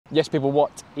Yes people,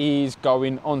 what is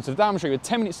going on? So today I'm going to show you a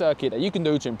 10-minute circuit that you can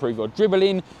do to improve your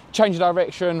dribbling, change of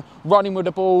direction, running with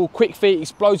the ball, quick feet,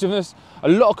 explosiveness, a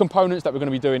lot of components that we're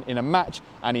going to be doing in a match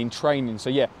and in training. So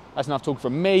yeah, that's enough talk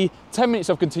from me. 10 minutes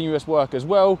of continuous work as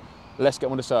well. Let's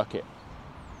get on the circuit.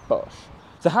 Bosh.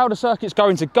 So how the circuit's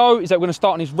going to go is that we're going to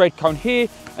start on this red cone here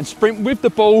and sprint with the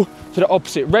ball to the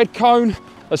opposite red cone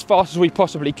as fast as we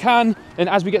possibly can. Then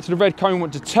as we get to the red cone, we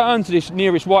want to turn to this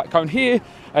nearest white cone here,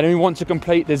 and then we want to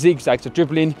complete the zigzag. So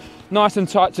dribbling nice and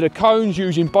tight to the cones,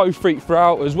 using both feet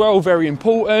throughout as well, very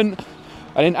important.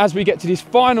 And then as we get to this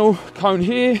final cone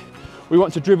here, we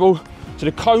want to dribble to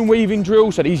the cone weaving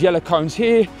drill, so these yellow cones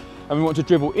here, and we want to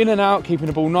dribble in and out, keeping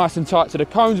the ball nice and tight to the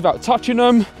cones without touching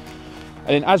them.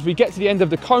 And then as we get to the end of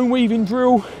the cone weaving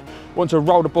drill, we want to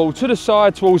roll the ball to the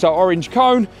side towards our orange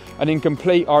cone and then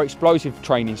complete our explosive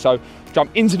training. So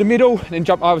jump into the middle, then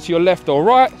jump either to your left or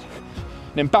right,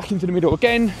 then back into the middle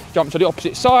again, jump to the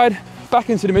opposite side, back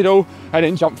into the middle, and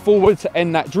then jump forward to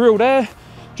end that drill there.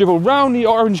 Dribble round the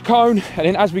orange cone, and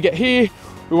then as we get here,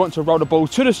 we want to roll the ball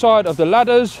to the side of the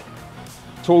ladders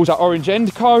towards our orange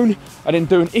end cone, and then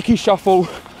do an icky shuffle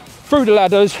through the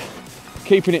ladders,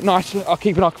 keeping it nice,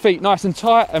 keeping our feet nice and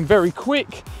tight and very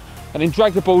quick, and then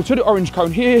drag the ball to the orange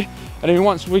cone here. And then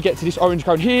once we get to this orange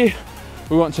cone here,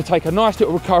 we want to take a nice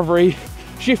little recovery,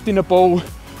 shifting the ball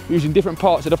using different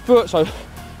parts of the foot. So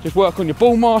just work on your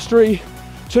ball mastery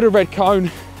to the red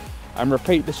cone and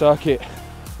repeat the circuit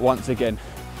once again.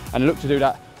 And look to do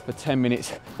that for 10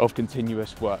 minutes of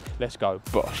continuous work. Let's go,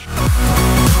 bosh.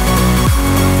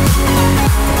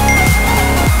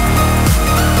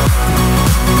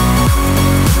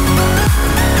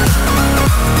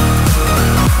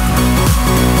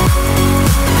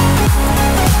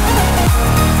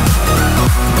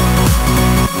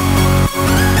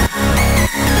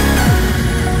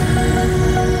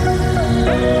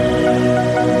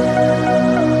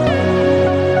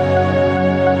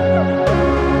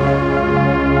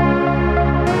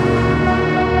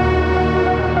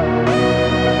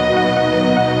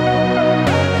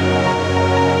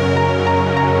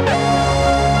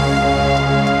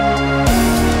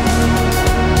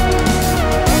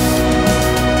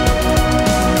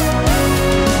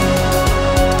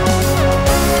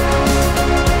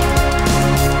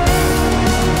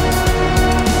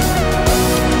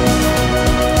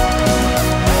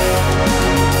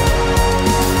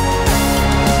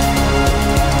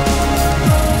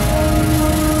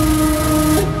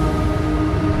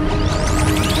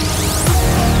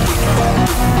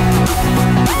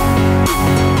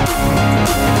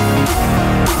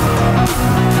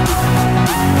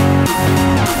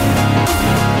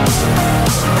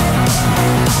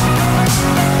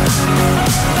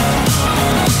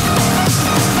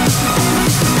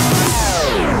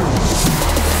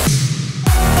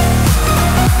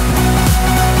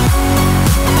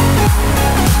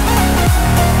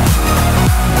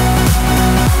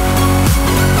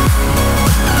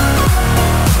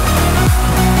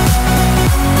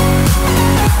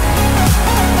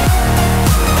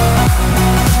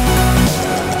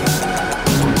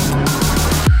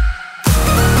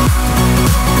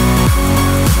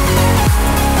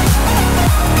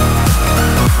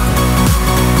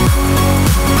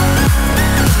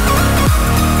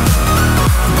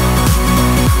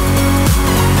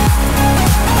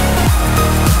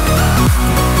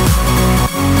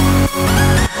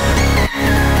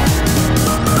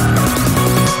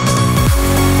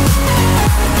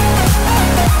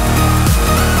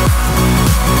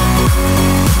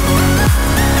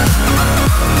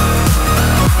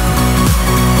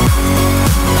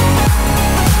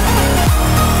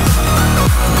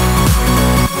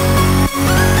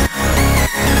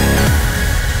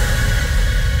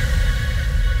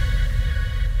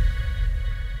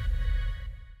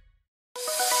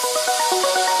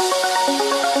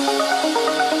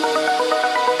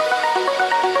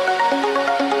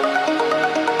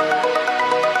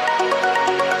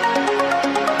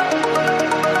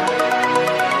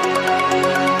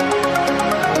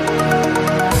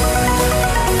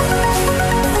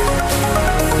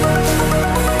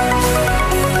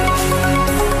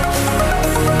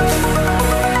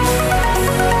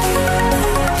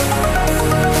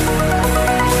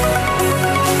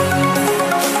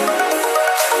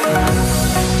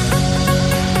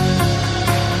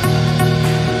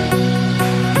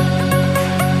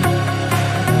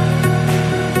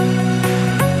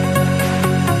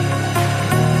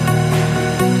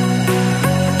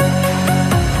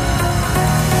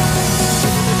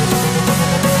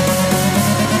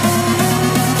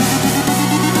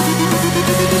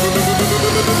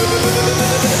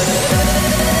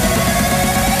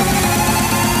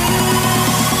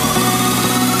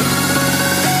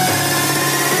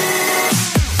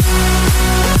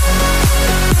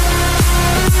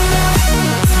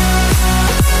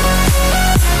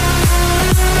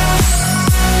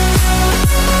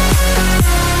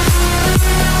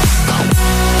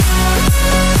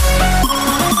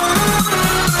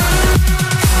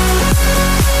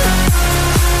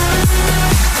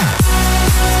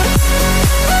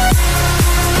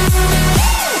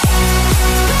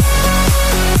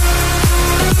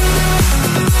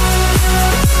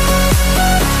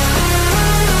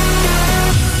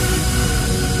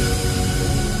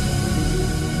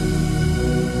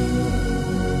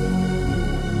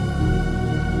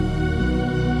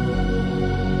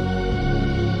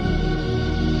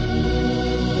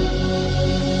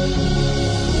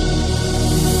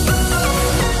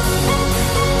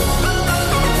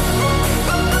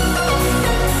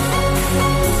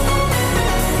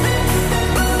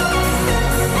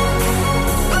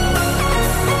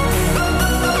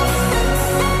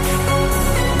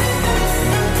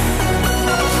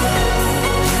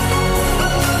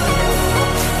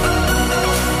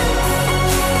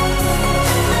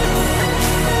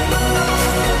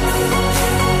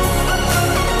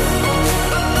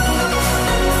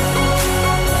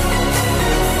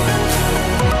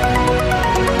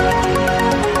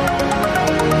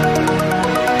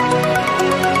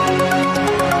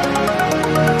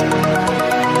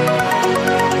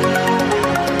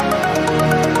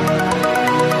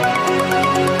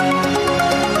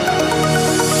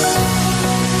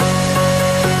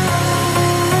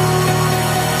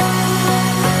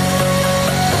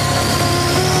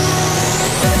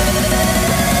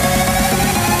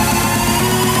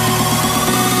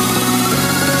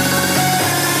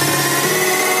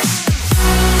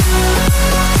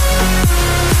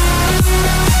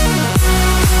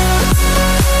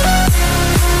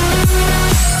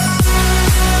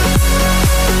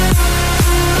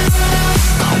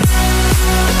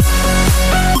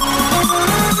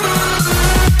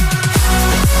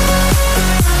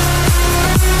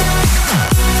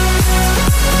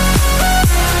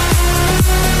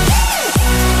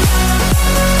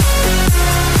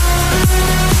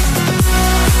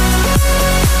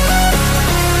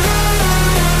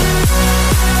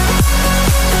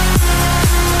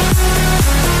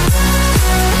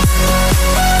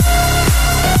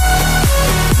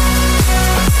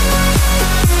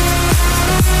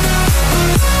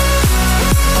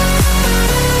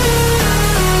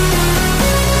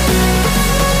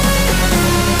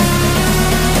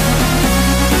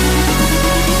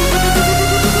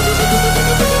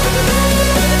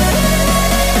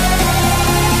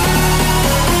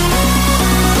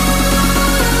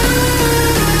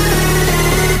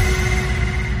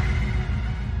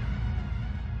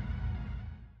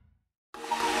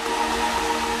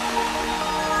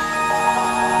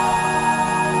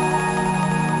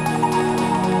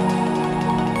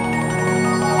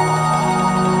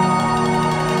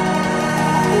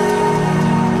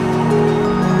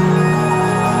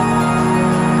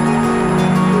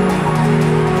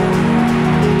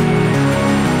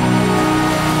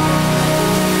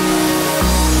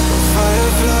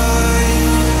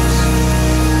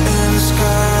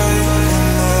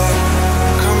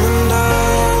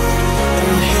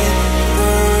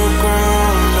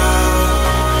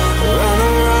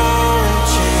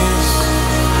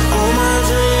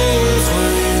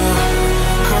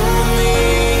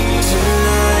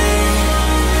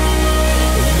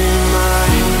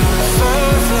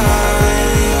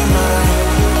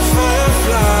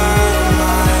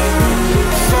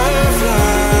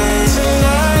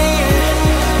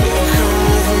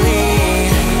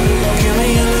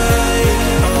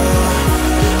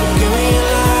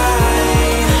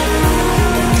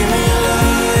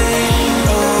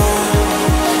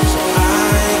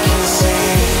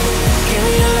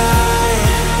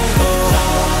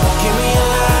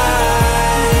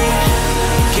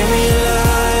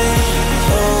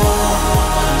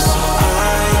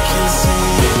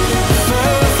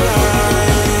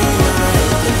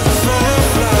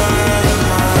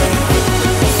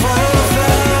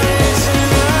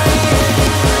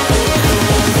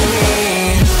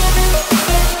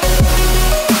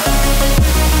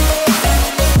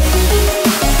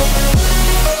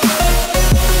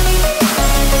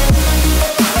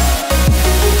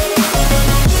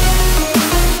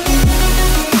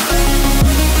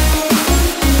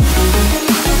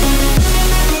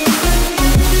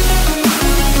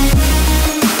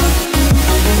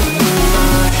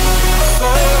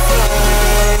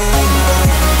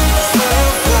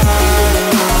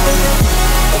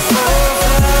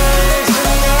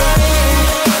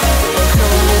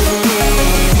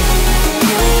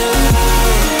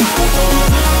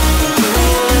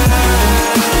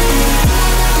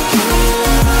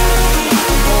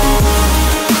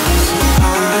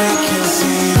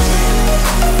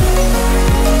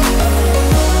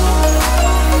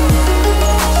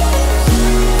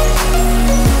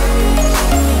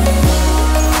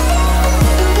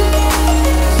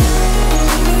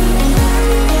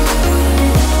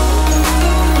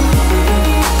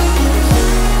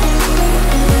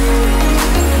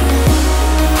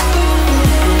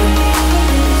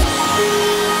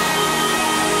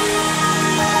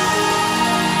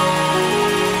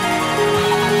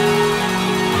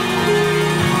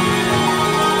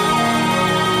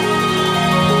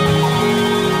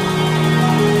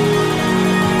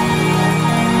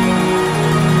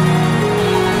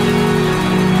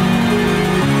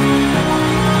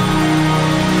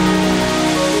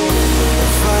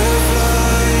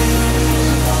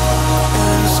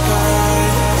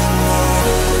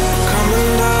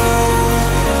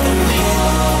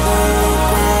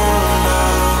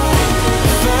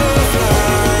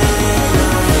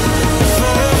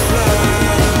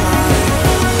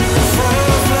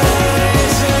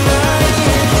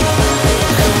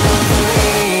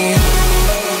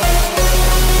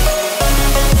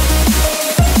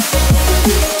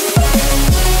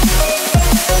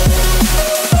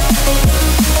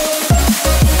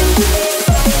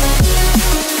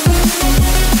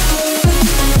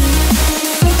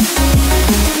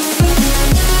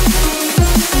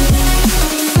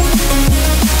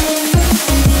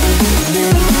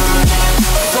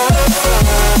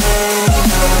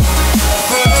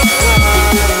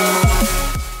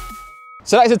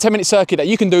 So that is a 10-minute circuit that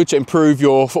you can do to improve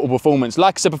your football performance.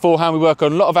 Like I said beforehand, we work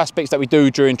on a lot of aspects that we do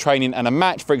during training and a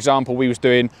match. For example, we was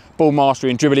doing ball mastery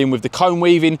and dribbling with the cone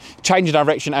weaving, change of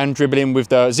direction and dribbling with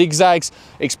the zigzags,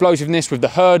 explosiveness with the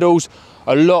hurdles.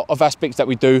 A lot of aspects that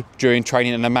we do during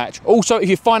training and a match. Also, if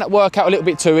you find that workout a little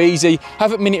bit too easy,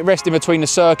 have a minute rest in between the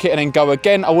circuit and then go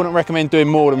again. I wouldn't recommend doing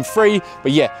more than 3,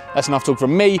 but yeah, that's enough talk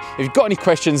from me. If you've got any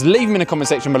questions, leave them in the comment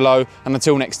section below, and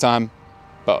until next time,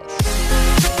 bosh.